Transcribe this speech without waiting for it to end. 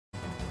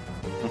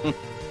Let's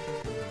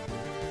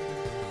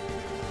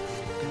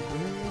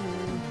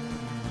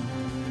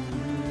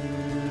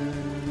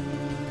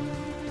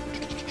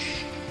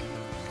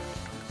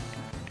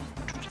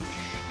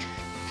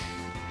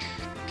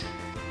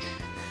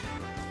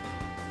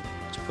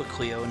put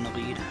Cleo in the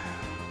lead.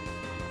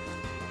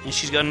 And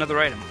she's got another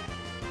item.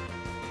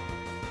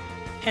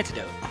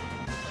 Antidote.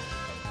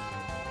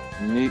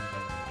 Neat.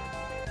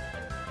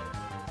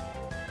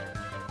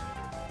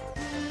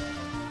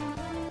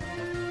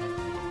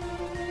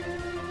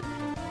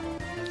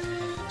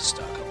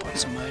 Stock up on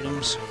some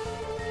items.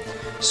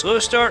 Slow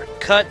start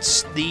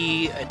cuts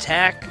the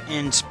attack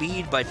and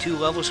speed by 2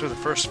 levels for the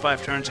first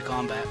 5 turns of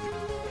combat.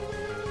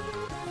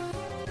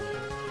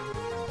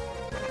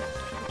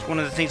 It's one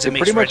of the things that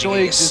makes pretty much only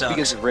Regigigas exists sucks.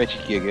 because of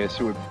Regigigas,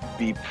 who would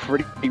be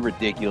pretty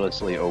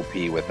ridiculously OP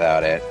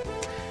without it.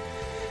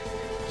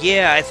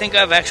 Yeah, I think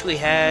I've actually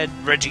had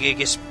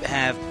Regigigas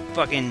have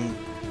fucking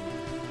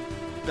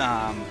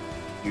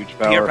Huge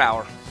power. pure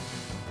power.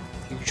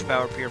 Huge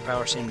power, pure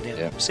power, same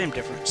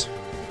difference.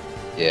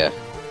 Yeah.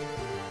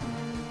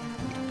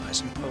 Buy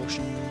some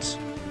potions.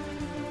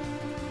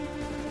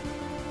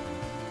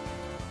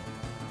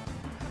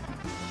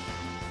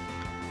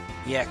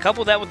 Yeah,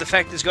 couple that with the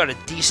fact that it's got a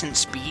decent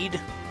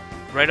speed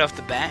right off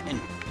the bat and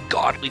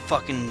godly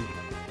fucking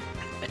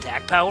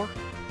attack power.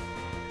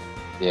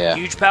 Yeah.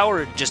 Huge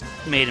power just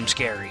made him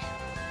scary.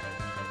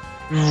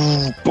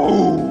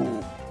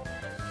 Boom!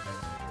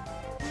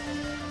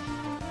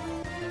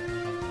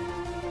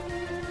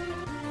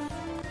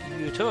 Give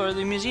you a tour of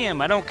the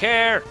museum. I don't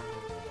care.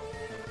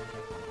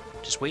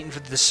 Just waiting for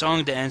the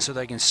song to end so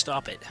that I can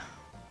stop it.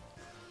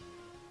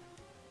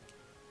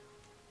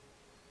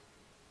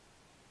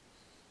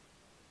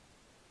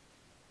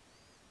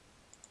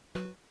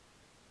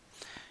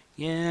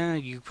 Yeah,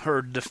 you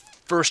heard the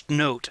first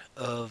note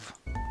of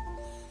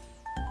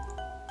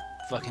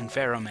fucking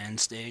Pharaoh Man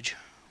stage.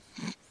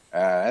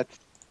 That's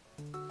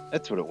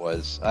what it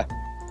was. I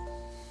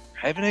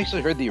haven't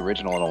actually heard the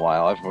original in a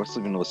while. I've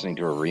mostly been listening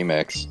to a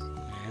remix,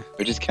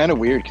 which is kind of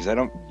weird because I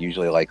don't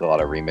usually like a lot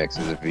of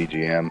remixes of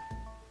VGM.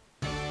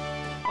 A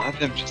lot of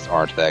them just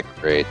aren't that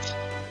great.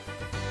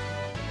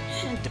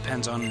 It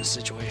depends on the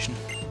situation.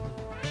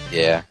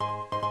 Yeah.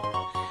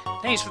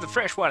 Thanks for the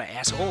fresh water,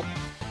 asshole.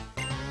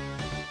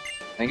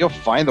 And go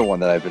find the one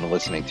that I've been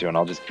listening to, and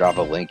I'll just drop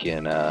a link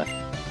in the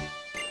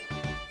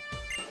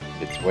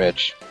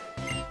Twitch.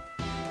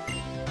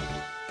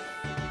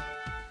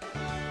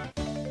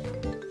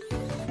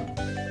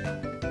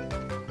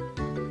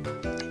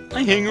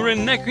 I hang around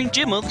the Night Green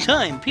Gym all the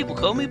time. People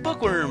call me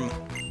Bookworm.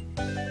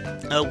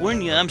 I'll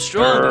warn you, I'm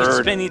strong because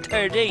I spend the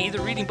entire day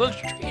either reading books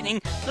or training.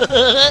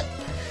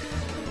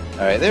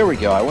 Alright, there we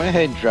go. I went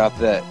ahead and dropped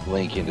that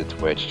link into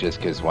Twitch just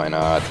because why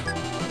not?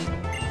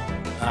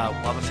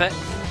 Wobba Fett?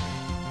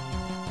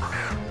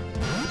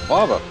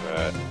 Wobba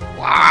Fett.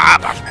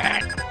 Wobba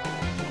Fett!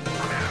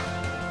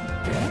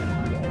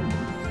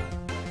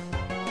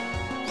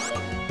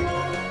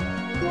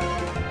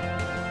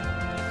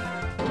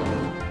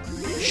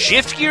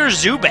 Shift Gear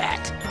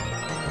Zubat.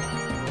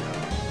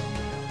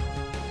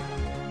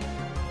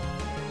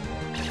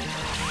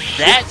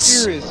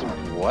 That's Here is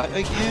what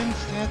again,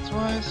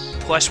 stats-wise?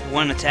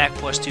 +1 attack,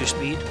 +2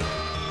 speed.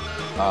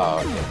 Oh,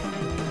 okay.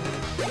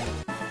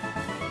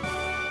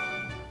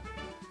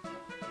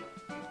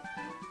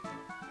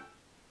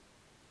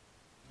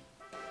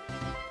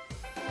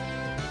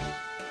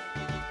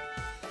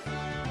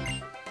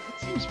 That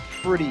seems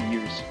pretty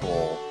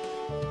useful.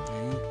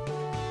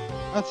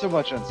 Not so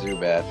much on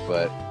Zubat,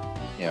 but,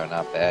 you know,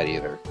 not bad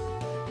either.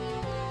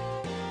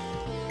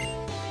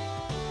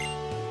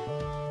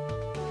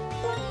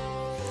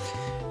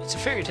 It's a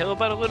fairy tale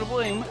about a little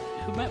boy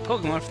who met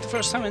Pokemon for the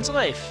first time in his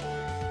life.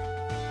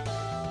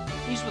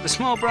 He's with a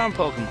small brown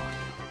Pokemon.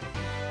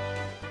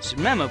 There's a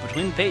memo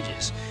between the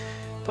pages.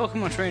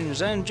 Pokemon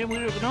trainers, I'm Jim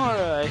Leader of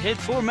Lenora. I hid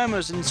 4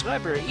 memos in this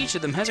library. Each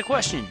of them has a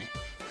question.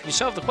 If you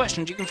solve the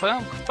questions, you can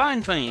find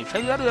me.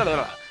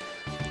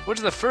 What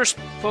is the first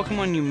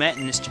Pokemon you met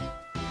in this...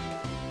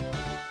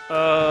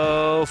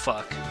 Oh,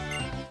 fuck.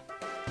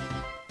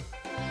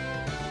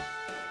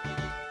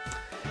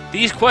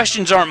 These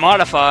questions aren't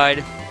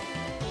modified.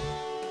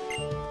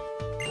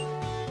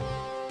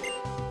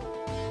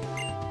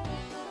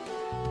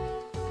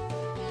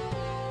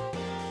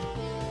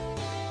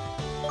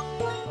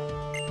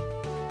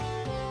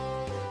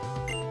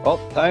 Well,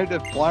 time to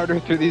flounder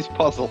through these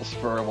puzzles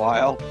for a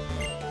while.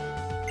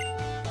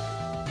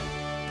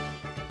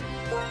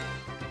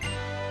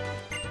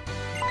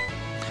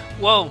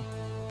 Well,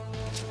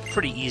 it's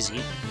pretty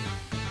easy.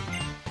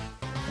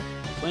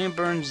 Flame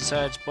burns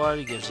inside its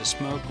body, gives a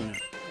smoke when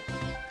it...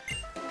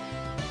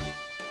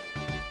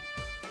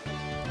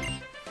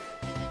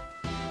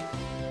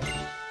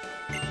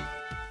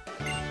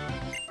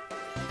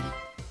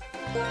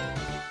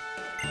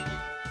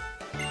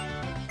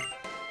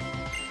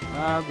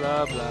 Blah,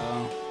 blah,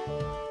 blah.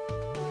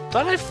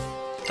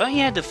 Thought you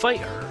had to fight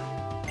her.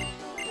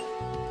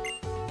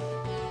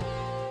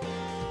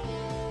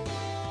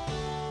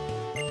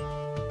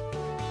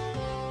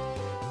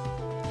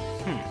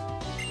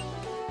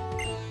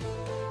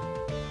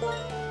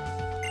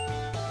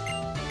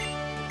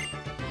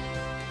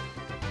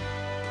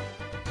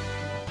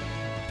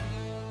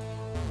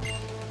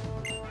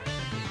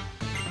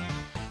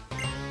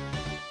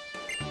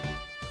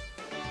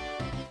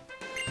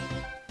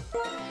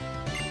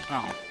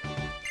 Oh.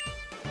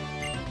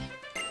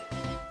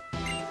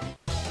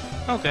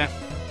 Okay.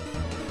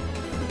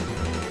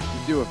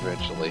 You do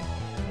eventually.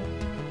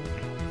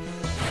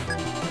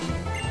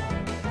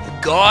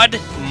 God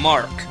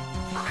Mark.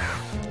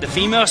 The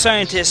female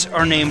scientists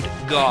are named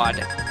God.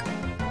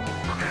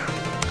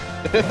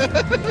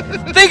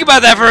 Think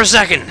about that for a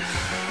second.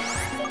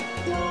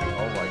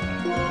 Oh my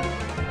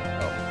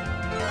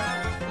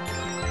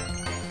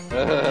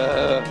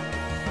god.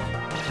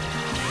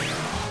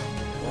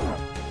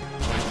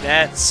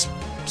 That's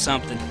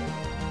something.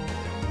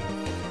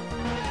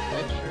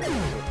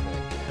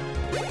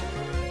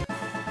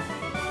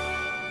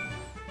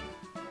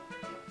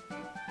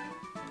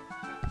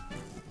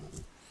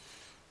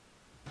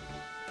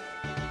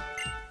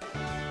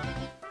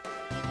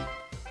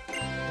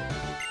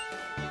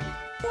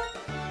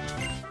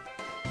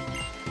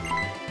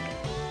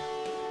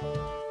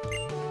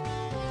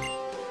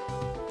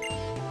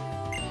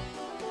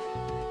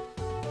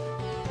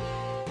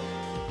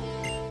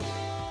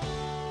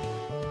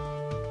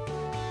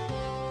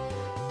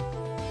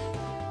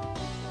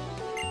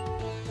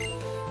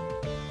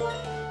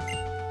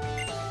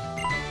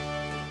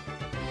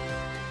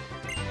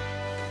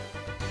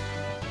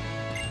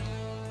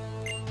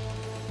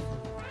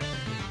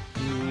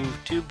 Move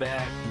 2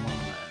 back, 1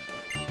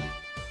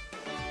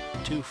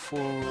 left. 2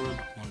 forward, 1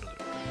 to the right.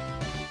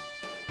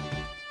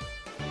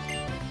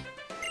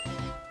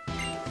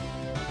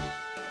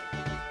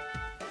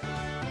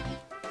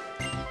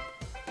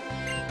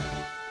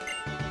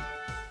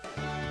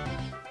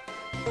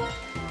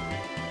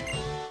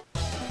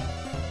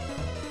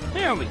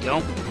 There we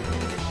go.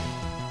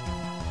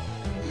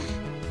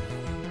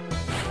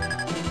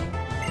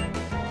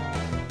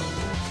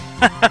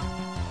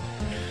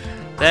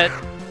 That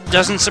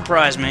doesn't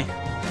surprise me.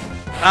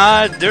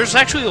 There's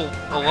actually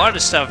a lot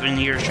of stuff in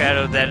here,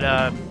 Shadow,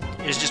 that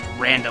is just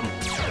random.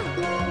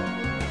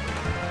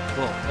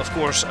 Well, of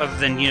course, other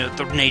than, you know,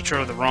 the nature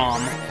of the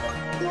ROM.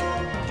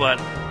 But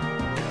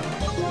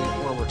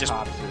just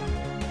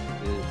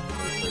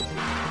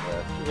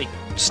like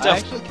stuff. I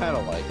actually kind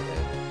of like it.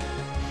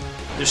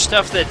 There's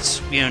stuff that's,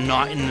 you know,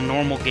 not in the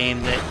normal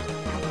game that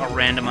are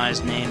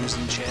randomized names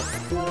and shit.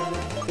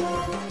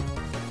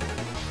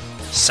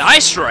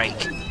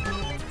 Psystrike!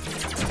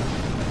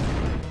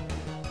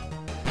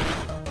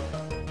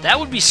 That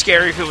would be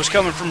scary if it was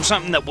coming from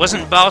something that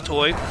wasn't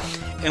Baltoy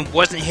and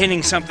wasn't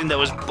hitting something that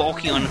was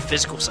bulky on the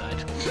physical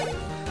side.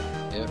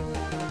 Yep.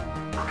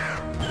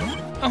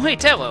 Oh, hey,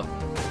 Tello.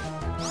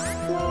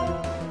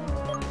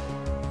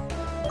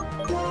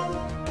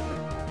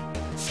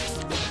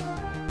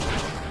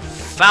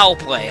 Foul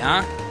play,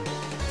 huh?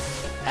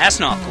 That's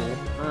not cool.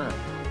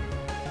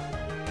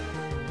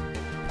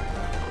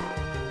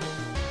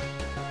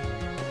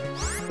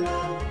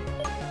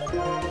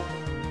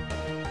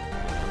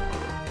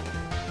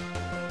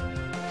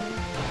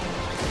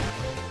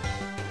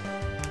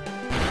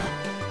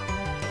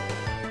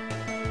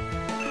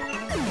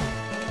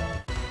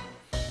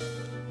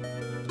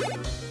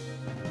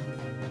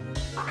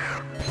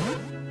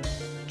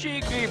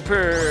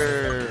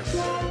 Jigglypuff.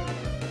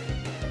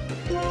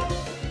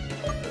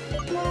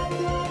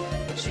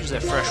 Let's use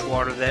that fresh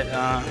water that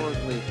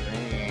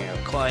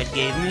Clyde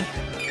gave me.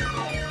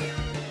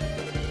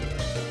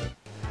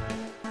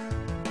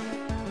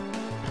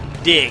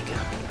 Dig.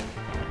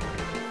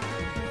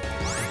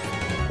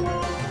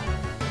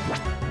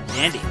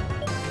 Andy.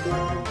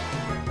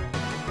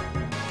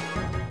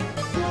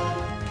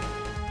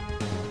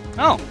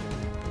 Oh,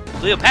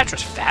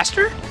 Cleopatra's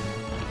faster?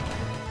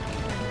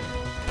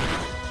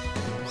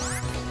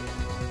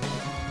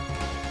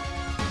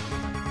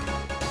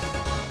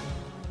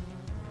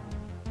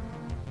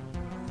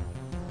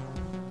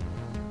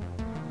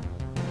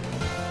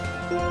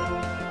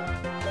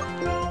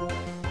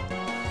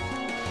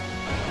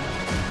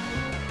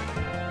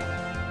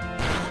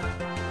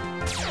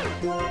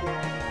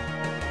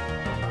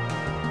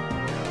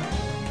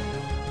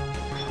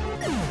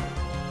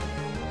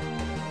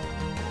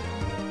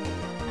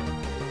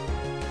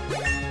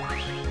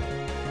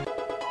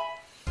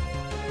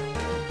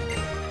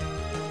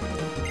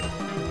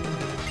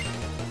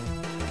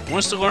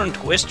 Wants to learn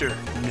Twister?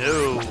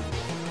 No.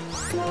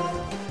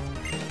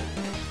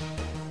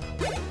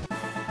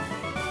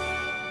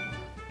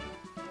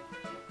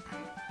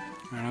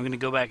 Alright, I'm gonna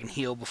go back and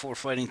heal before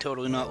fighting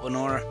Totally Not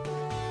Lenora.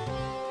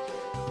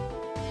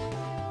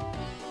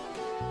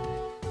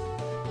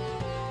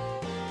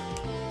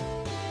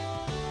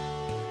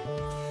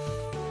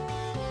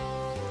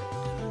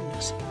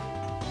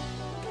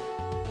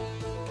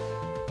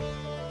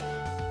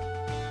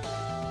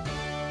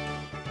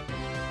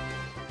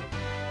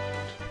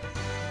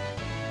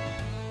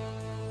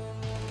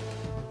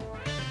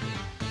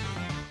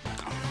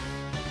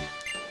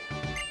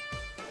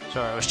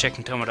 Sorry, I was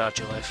checking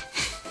Tomodachi Life.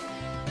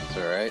 It's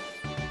alright.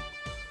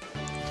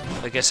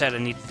 Like I said, I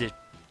needed to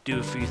do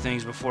a few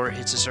things before it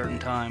hits a certain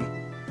time.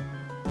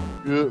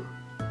 Yeah.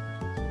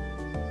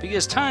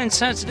 Because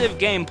time-sensitive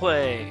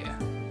gameplay.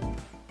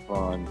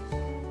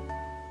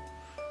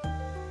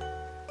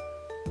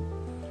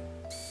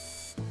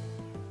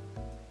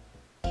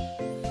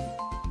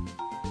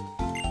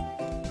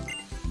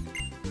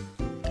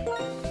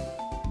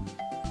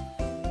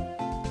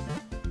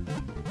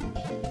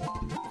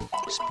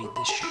 Speed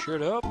this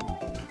shit up.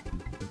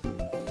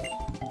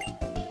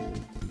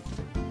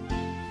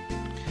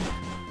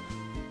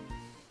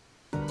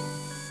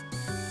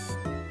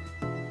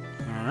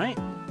 Alright.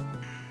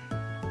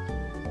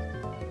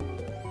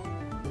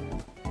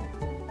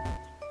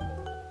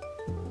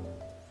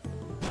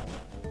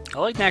 I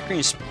like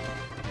Nakreen's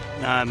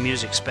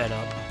music sped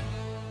up.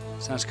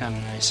 Sounds kind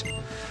of nice.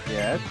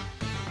 Yeah, it's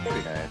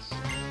pretty nice.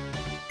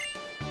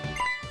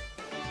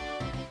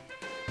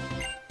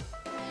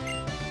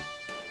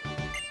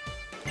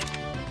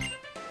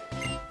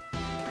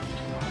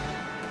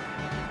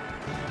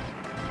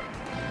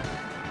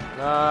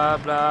 Blah,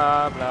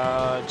 blah,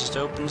 blah. Just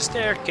open the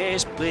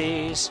staircase,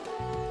 please.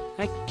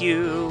 Thank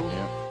you.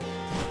 Yeah.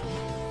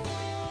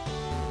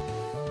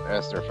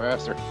 Faster,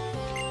 faster.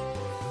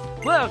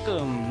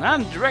 Welcome.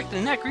 I'm the director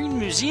of the Nakreen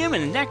Museum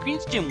and the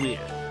Nakreen's gym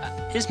leader.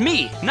 It's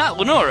me, not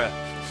Lenora.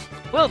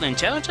 Well then,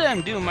 Challenger,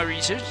 I'm doing my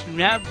research on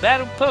how to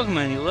battle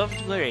Pokemon you love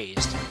and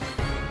raised.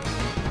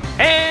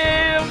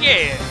 Hell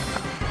yeah!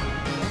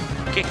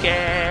 Kick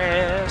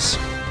ass!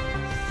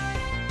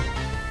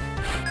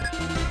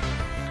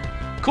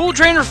 Cool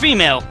trainer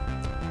female,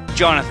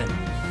 Jonathan.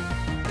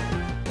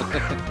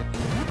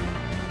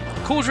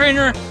 Cool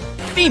trainer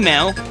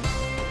female,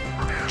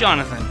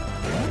 Jonathan.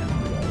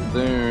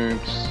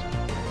 Thanks.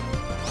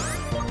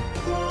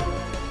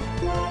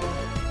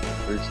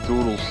 Thanks,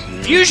 Toodles.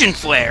 Fusion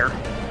Flare.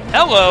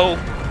 Hello.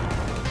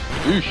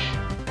 Oosh.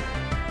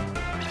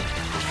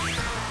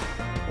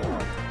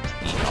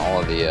 Eating all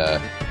of the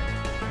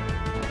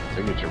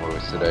signature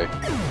moves today.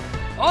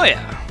 Oh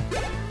yeah.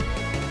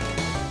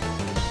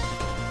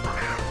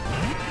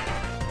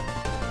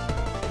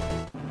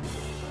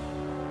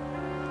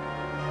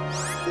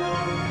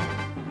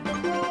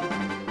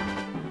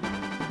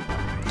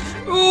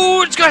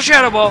 Ooh, it's got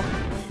Shadow Ball.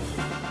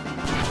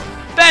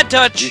 Bad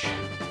touch.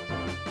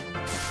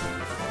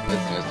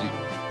 That's nasty.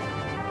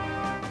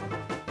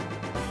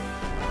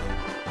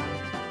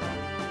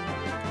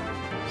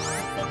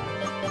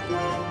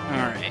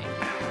 Alright.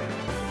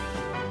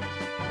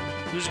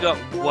 Who's got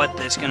what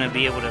that's gonna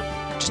be able to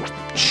just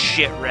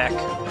shit wreck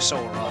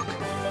Soul Rock?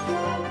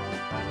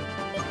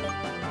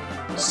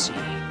 Let's see.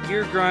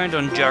 Gear Grind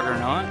on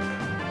Juggernaut.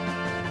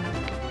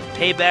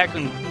 Payback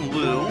on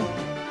Lou.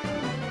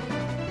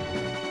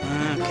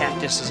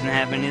 Cactus doesn't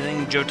have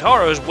anything.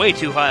 Jotaro's way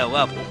too high a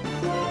level.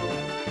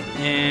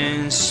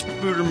 And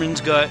Spooderman's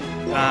got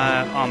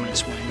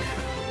Ominous Wind.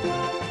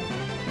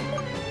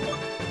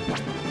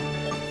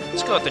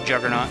 Let's go with the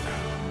Juggernaut.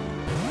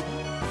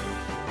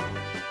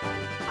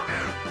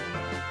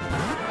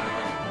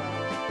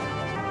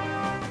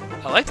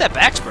 I like that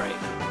back spray.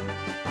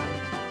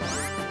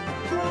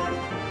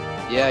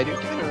 Yeah, I do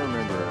kind of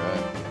remember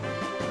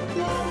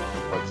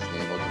what's his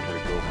name looking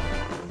pretty cool.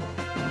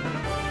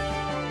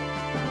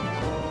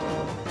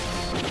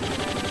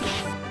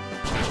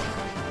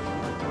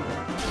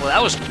 Well,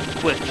 that was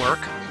quick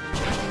work.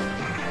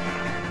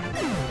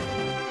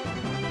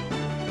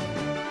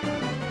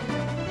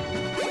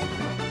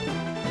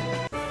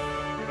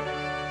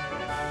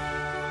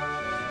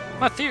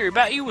 My theory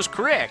about you was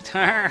correct.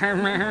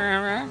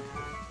 The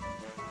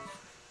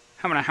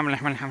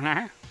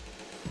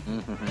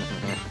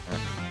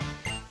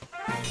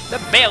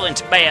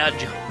balance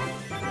badge.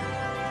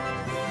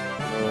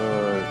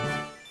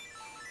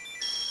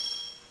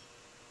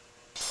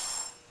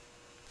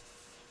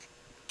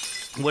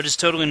 What is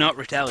totally not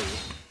retaliate?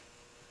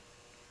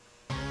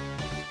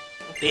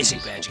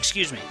 Basic badge,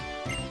 excuse me.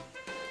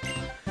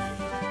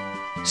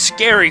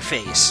 Scary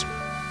face.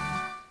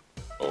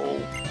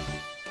 Oh.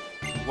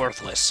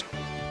 Worthless.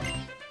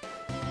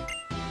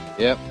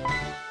 Yep.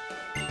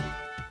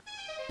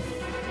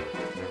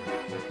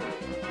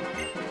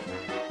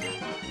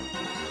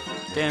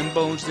 Them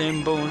bones,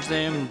 them bones,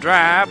 them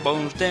dry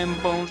bones, them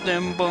bones,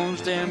 them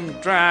bones, them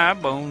dry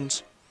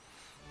bones.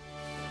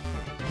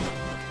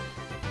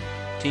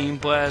 Team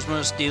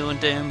Plasma stealing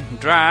them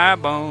dry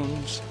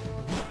bones.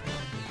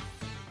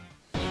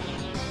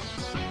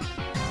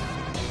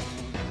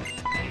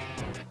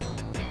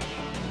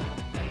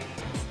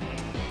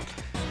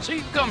 So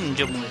you come,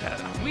 Jim Leader.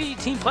 We,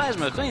 Team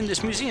Plasma, claim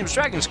this museum's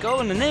Dragon Skull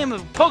in the name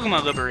of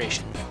Pokemon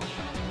liberation.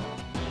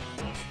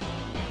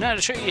 Now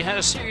to show you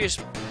how serious,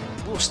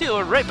 we'll steal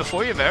it right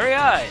before your very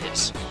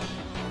eyes.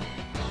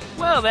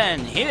 Well then,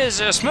 here's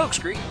a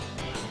smokescreen.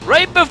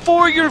 Right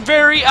before your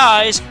very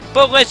eyes,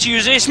 but let's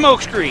use a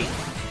smokescreen.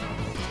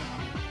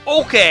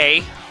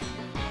 Okay.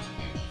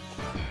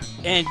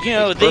 And you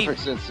know,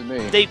 perfect sense to me.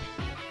 They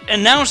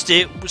announced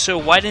it, so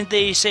why didn't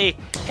they say,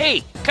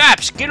 "Hey,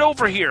 cops, get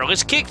over here,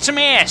 let's kick some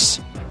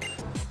ass"?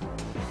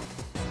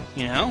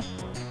 You know?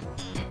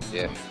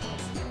 Yeah.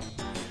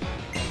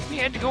 We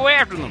had to go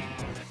after them.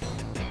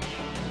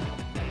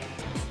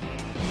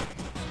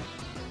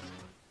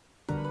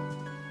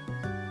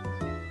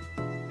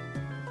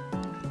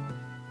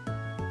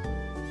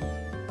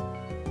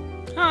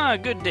 Ah,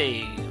 good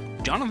day,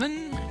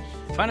 Jonathan.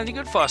 Find any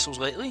good fossils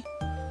lately?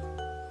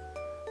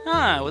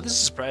 Ah, well, this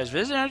is a surprise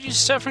visit. Aren't you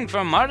suffering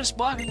from artist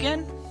block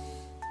again?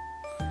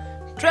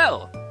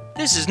 Trell,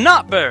 This is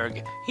not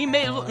Berg. He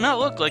may not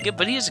look like it,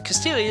 but he is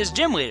Castilia's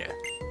gym leader.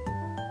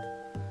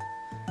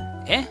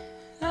 Eh?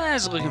 I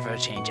was looking for a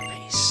change of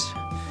pace.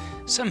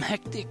 Seems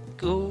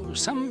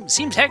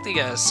hectic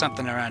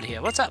something around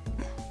here. What's up?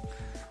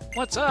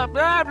 What's up?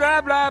 Blah,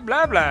 blah, blah,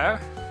 blah, blah.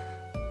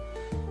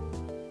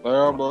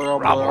 Robble,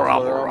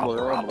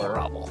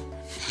 Robble.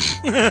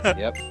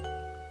 Yep.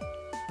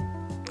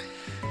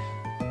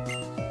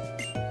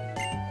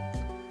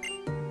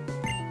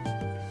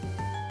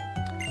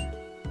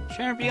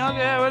 Sharon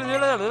Bianca,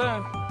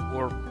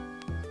 or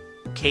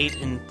Kate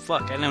and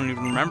fuck, I don't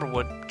even remember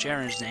what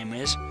Sharon's name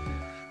is.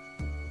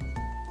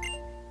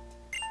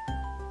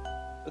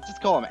 Let's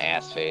just call him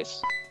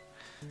Assface.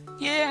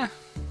 Yeah.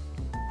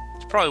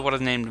 It's probably what I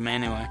named him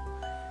anyway.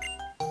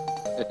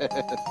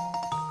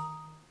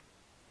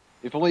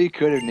 If only you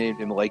could have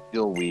named him like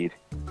Dillweed.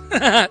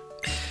 I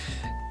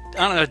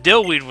don't know,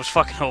 Dillweed was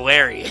fucking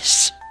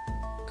hilarious.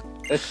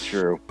 That's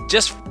true.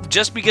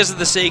 Just because of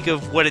the sake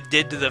of what it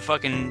did to the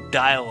fucking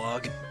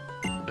dialogue.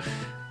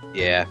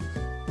 Yeah.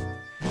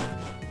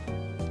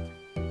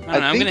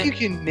 I think you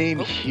can name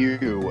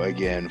Hugh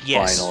again,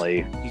 yes,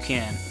 finally. You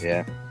can.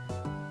 Yeah.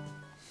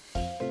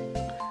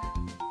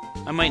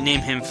 I might name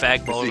him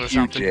Fagballs or Hugh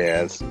something.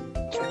 Jazz.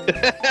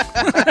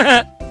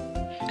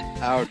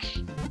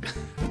 Ouch.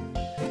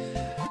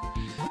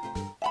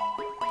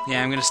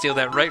 Yeah, I'm gonna steal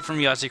that right from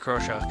Yahtzee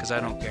Croshaw, because I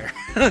don't care.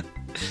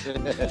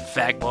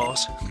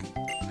 Fagballs.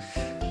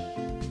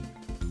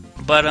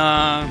 But,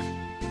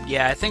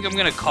 yeah, I think I'm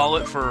gonna call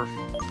it for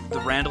the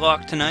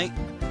Randlocke tonight.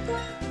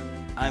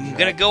 I'm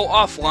gonna go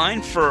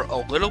offline for a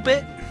little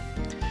bit,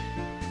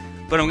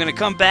 but I'm gonna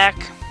come back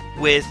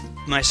with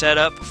my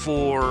setup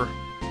for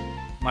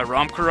my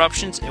ROM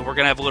corruptions, and we're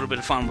gonna have a little bit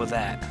of fun with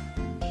that.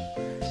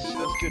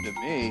 Sounds good to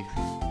me.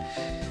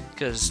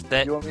 Because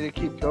that... You want me to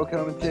keep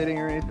co-commentating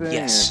or anything?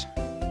 Yes.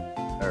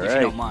 Alright. If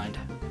you don't mind.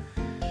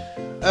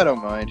 I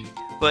don't mind.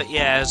 But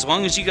yeah, as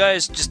long as you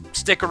guys just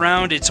stick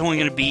around, it's only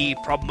going to be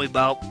probably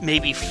about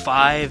maybe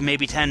 5,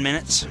 maybe 10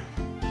 minutes.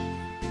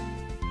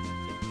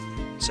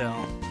 So,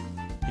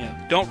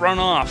 yeah, don't run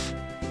off.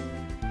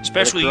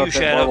 Especially you,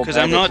 Shadow, because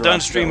I'm not done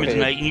streaming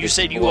tonight, and you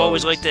said you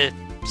always like to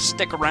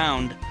stick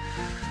around.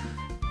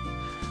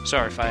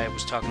 Sorry if I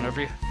was talking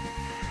over you.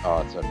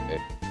 Oh, it's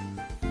okay.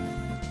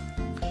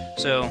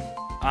 So,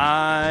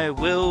 I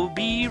will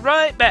be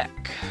right back.